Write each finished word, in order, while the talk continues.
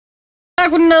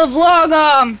Back with another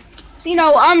vlog. So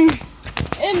I'm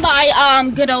in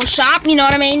my good old shop. You know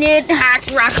what I mean, dude?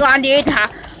 Rock on, dude. I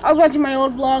was watching my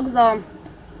old vlogs. I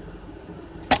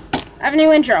have a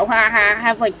new intro. I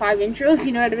have like 5 intros.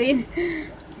 You know what I mean?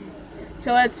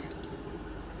 So it's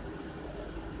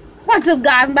what's up,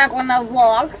 guys? I'm back on another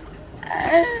vlog.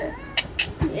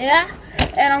 Yeah,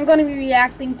 and I'm gonna be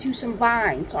reacting to some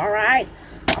vines. All right.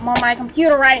 I'm on my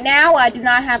computer right now. I do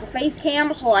not have a face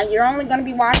cam, so you're only going to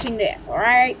be watching this,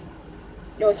 alright?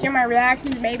 You'll hear my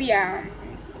reactions, maybe. Alright,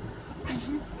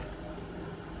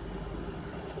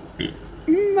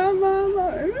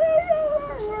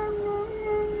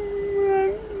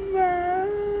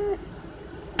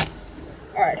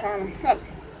 hold on. Up.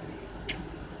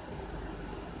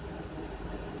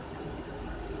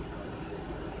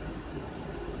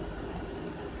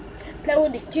 Play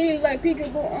with the kitty like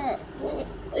peekaboo.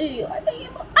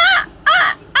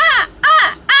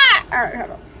 Alright,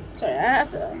 hold on. Sorry, I have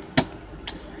to.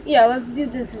 Yeah, let's do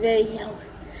this video.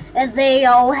 A video.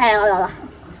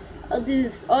 I'll do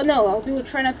this. Oh no, I'll do a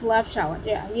try not to laugh challenge.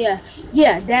 Yeah,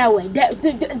 that way.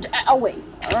 That way.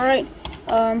 Alright.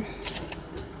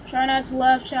 Try not to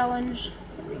laugh challenge.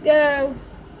 Here we go.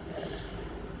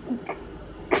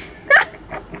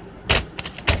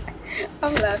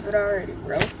 I'm laughing already,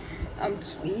 bro. I'm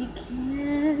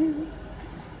tweaking.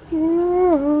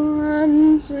 Oh,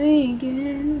 I'm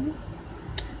tweaking.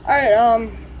 Alright,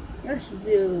 let's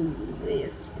do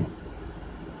this.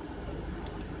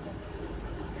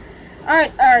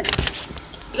 Alright.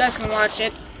 You guys can watch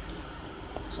it.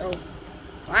 So,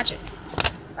 watch it.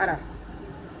 Hold on.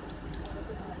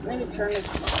 Let me turn this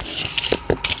off.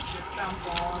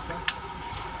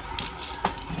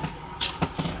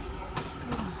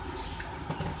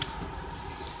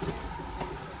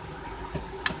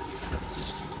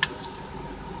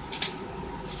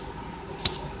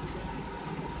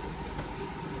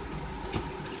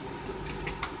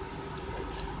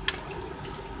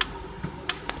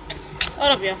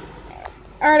 Hold up, yeah.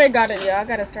 Alright, I got it, yeah. I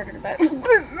gotta start it a bit.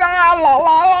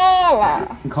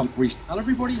 Hello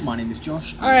everybody, my name is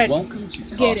Josh, and Alright, welcome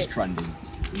to Task Trending.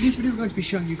 In this video we're going to be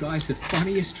showing you guys the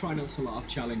funniest Try Not to Laugh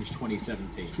Challenge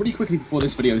 2017. Really quickly before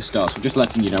this video starts, we're just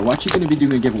letting you know we're actually going to be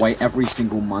doing a giveaway every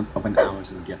single month of an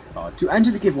Amazon gift card. To enter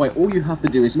the giveaway, all you have to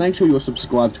do is make sure you're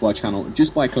subscribed to our channel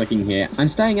just by clicking here, and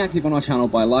staying active on our channel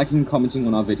by liking and commenting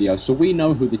on our videos so we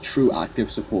know who the true active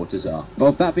supporters are. But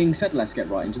with that being said, let's get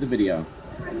right into the video.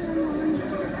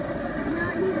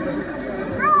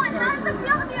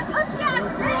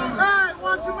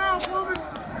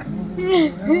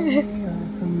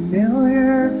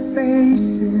 Familiar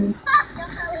faces.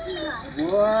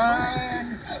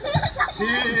 1, 2,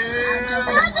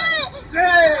 3.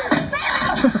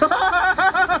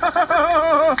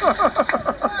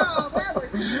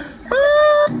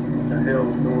 What the hell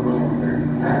is going on there?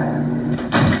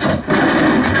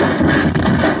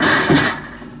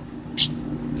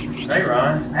 Hey,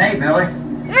 Ryan. Hey, Billy.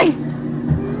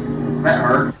 That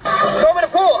hurt. Throw me in the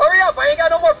pool. Hurry up. I ain't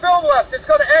got no more film left. It's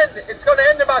gonna end. It's gonna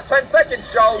end in about 10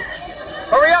 seconds, Joe.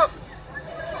 Hurry up.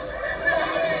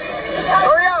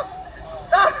 Hurry up.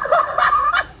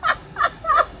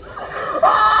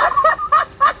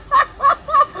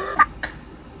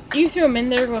 You threw him in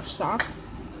there with socks?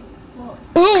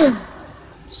 Boom!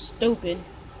 Stupid.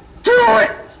 Do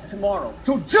it tomorrow.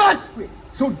 So just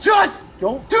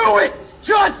don't do it.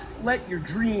 Just let your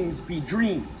dreams be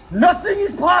dreams. Nothing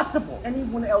is possible.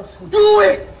 Anyone else will do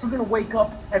it. You're gonna wake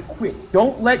up and quit.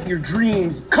 Don't let your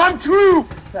dreams come true.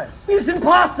 Success is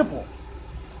impossible.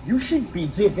 You should be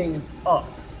giving up.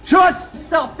 Just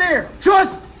stop there.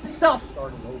 Just stop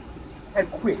starting over and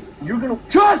quit. You're gonna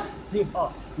just give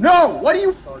up. No, what are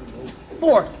you starting over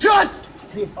for? Just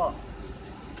give up.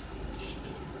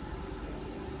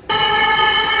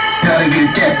 Gotta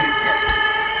get that.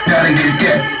 Gotta get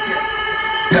that.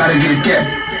 Gotta get that.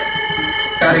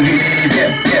 Gotta get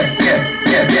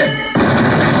that.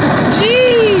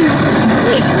 Jeez!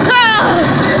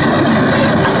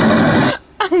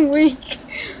 I'm weak.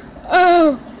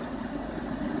 Oh.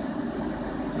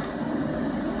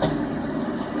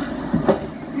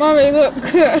 Mommy, look.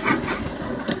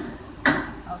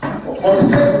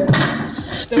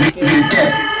 Stupid.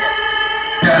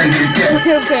 Gotta get that.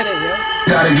 Look at it, yo.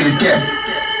 Gotta get that.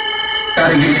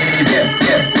 Gotta get that.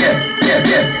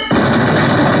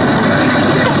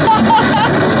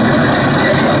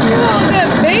 You hold that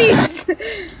bass. I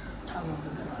love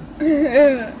this one.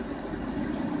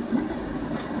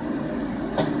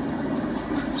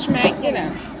 Schmack, get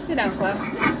down. Sit down, Clef.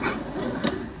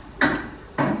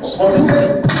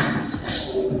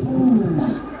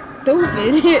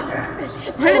 Stupid.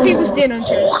 Why do people stand on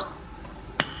chairs?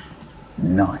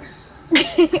 Nice.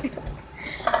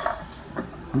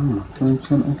 Oh,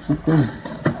 20% extra food.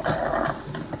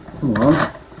 Come on.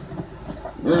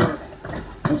 Yeah,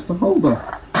 that's the holder.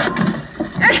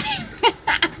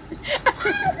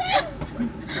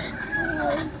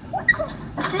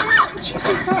 She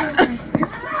said something.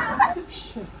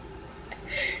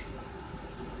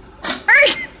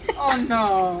 Oh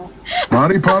no.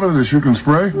 Body powder that you can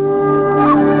spray?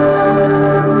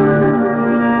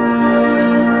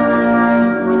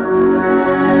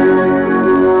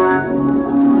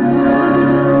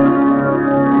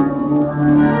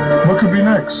 What could be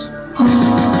next?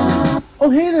 Oh,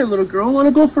 hey there, little girl. Want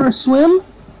to go for a swim?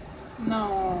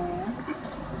 No.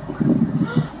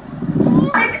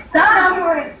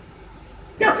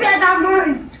 Sophia, that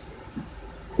word.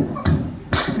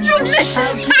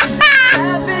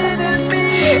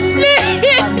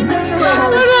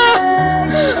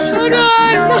 Hold on.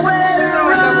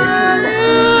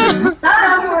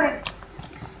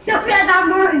 Sophia, that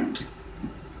word.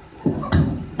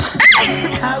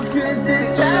 How could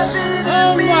this happen to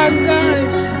Oh me? my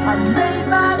gosh. I made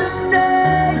my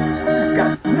mistakes.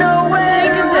 Got nowhere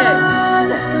to run.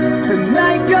 The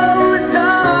night goes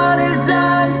on as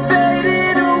I'm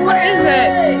fading away. What is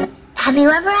it? Have you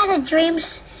ever had a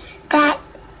dreams that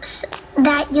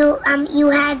you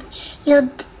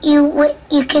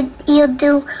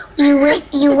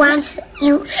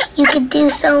could do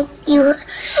so you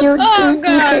Oh, do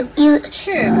God. you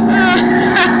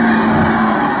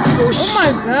Oh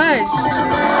my gosh.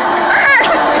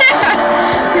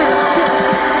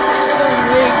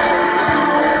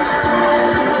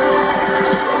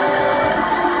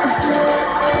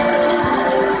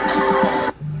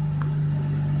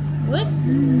 What?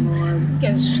 You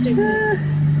guys are stupid.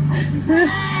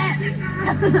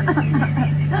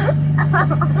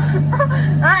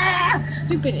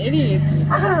 Stupid idiots.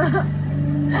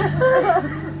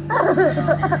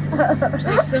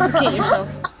 Like, suffocate yourself.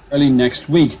 Early next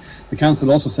week, the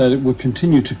council also said it would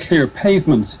continue to clear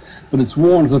pavements, but it's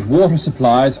warned that water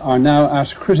supplies are now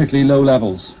at critically low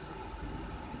levels.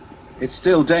 It's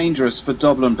still dangerous for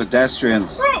Dublin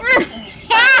pedestrians.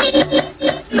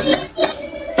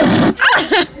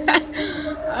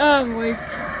 Oh my.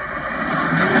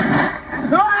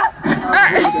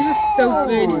 This is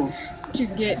stupid to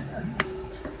get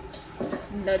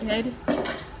nuthead.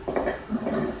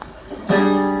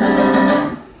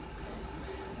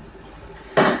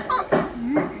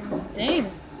 Dang.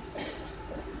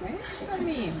 That's so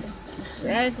mean.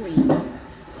 Exactly.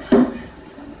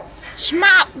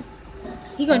 Schmop!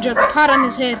 He gonna drop the pot on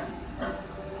his head.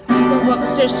 He gonna go up the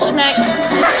stairs, smack.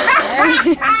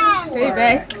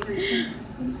 Payback.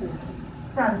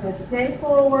 From this day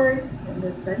forward and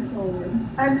this day forward,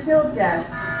 until death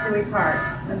do we part,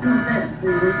 and who then do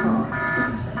we part?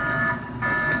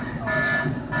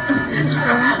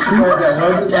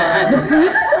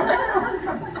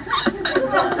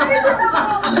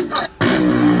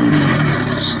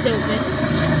 Stupid.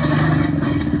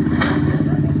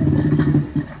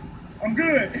 I'm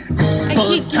good.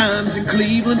 Fun times in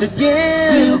Cleveland again.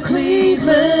 Still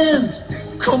Cleveland.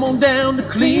 Come on down to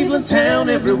Cleveland town,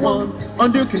 everyone.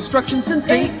 Under construction since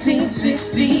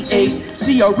 1868.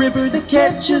 See our river that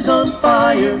catches on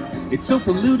fire. It's so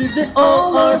polluted that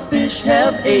all our fish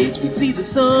have AIDS. We see the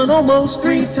sun almost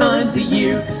 3 times a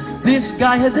year. This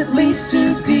guy has at least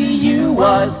 2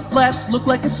 DUIs. Flats look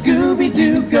like a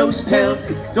Scooby-Doo ghost town.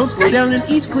 Don't slow down in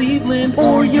East Cleveland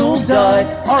or you'll die.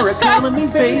 Our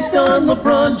economy's based on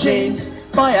LeBron James.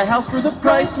 Buy a house for the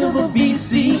price of a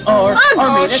VCR.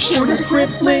 Our main export is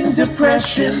crippling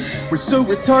depression. We're so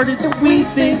retarded that we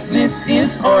think this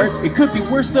is art. It could be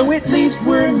worse though, at least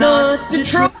we're not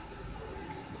Detroit.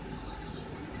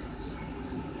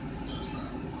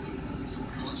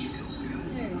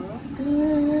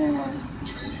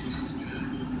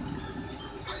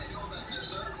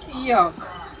 Yuck.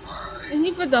 And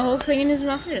he put the whole thing in his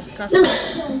mouth. You're disgusting.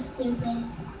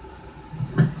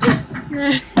 We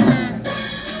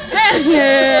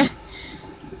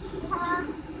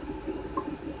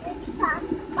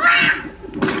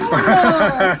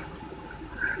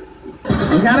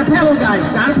got a pedal, guys.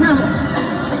 Got a pedal.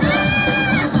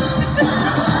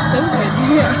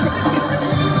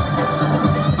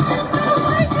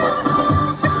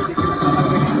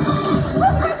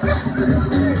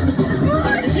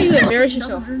 That's how you embarrass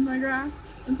yourself. In my grass.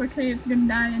 It's okay, it's gonna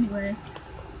die anyway.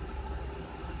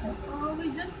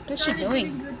 What's she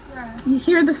doing? You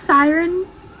hear the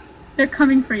sirens? They're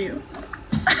coming for you.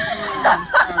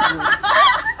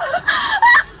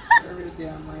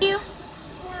 You?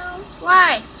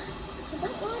 Why?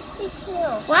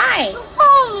 Why?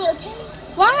 Follow me, okay?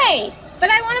 Why? But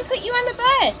I want to put you on the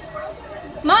bus.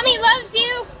 Mommy loves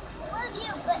you. Love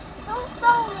you, but don't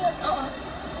follow me.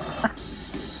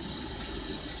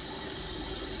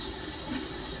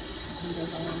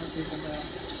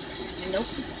 Nope.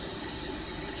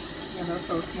 Yeah, that's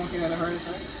so smoky that I heard it.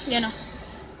 You know.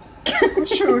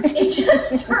 Shoot. It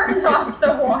just turned off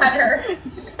the water.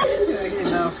 Yeah,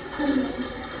 enough.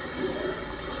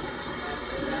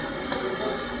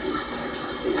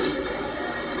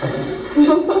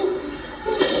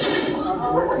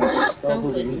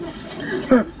 Stupid.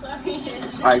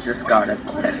 I just got it.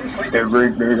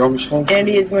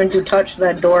 Andy is going to touch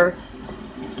that door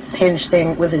hinge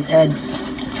thing with his head.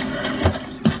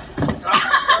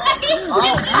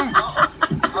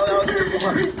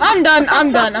 I'm done.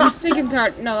 I'm done. I'm sick and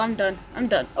tired. No, I'm done. I'm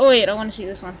done. Oh wait, I want to see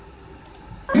this one.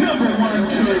 I'm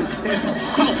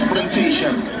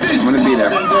gonna be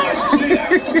there.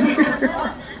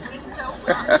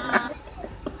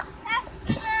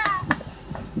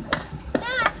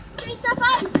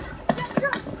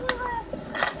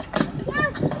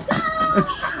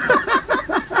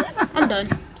 I'm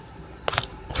done.